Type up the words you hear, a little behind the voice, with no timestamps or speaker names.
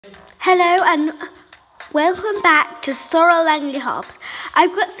Hello and welcome back to Langley-Hobbs.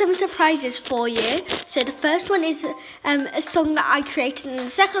 I've got some surprises for you. So the first one is a song that I created, and the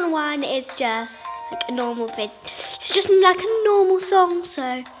second one is just like a normal vid. It's just like a normal song,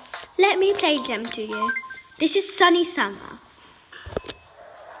 so let me play them to you. This is Sunny Summer.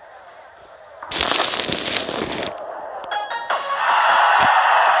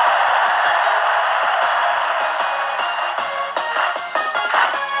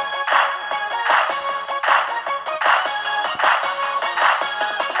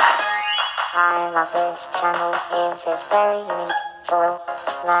 I love this channel, it is very unique. So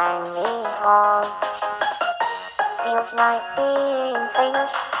Langley-Hobbs feels like being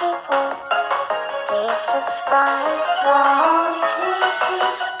famous people. Please subscribe, watch me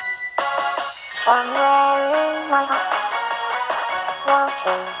please. Somewhere in my heart,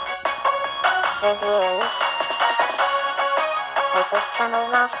 watching videos. Hope this channel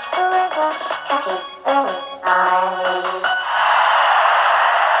lasts forever. Happy birthday.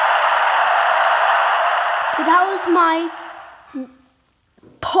 So that was my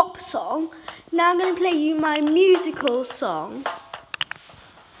pop song. Now I'm going to play you my musical song.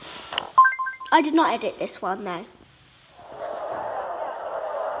 I did not edit this one though.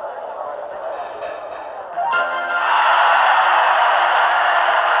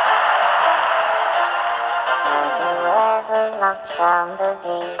 Have you ever loved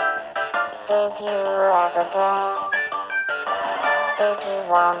somebody? Did you ever dare? Did you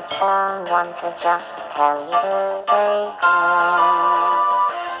want someone to just tell you they care?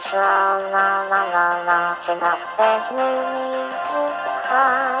 Sha-la-la-la-la, chin up, there's no need to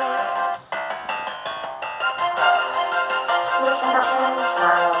cry. Listen up and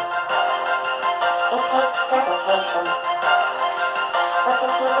smile. It takes dedication. But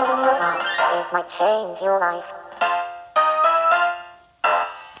if you live in your heart, it might change your life.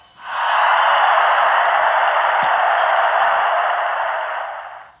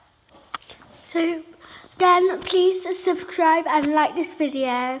 So again, please subscribe and like this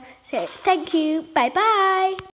video. So thank you. Bye bye.